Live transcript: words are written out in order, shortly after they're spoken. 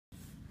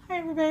Hi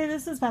everybody,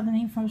 this is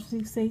Bethany from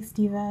Sweepstakes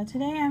Diva.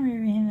 Today I'm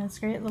reviewing this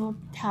great little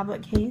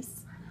tablet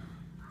case.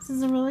 This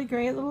is a really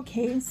great little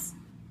case.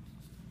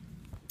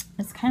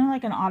 It's kind of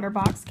like an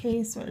OtterBox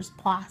case, so there's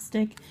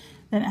plastic,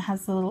 then it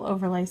has the little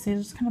overlay, so you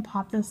just kind of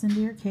pop this into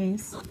your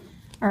case,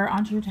 or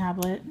onto your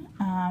tablet.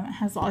 It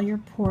has all your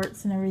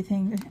ports and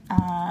everything,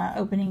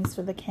 openings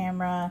for the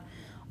camera,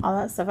 all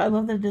that stuff. I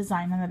love the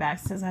design on the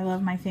back, because I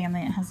love my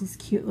family. It has these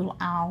cute little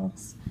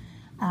owls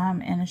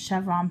in a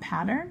chevron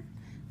pattern.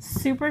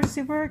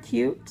 Super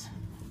cute,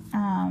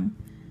 and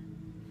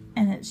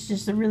it's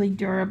just a really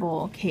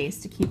durable case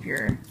to keep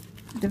your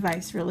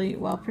device really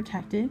well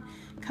protected.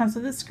 Comes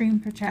with a screen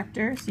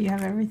protector, so you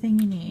have everything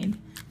you need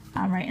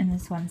right in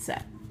this one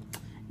set.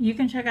 You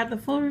can check out the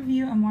full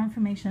review and more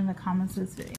information in the comments of this video.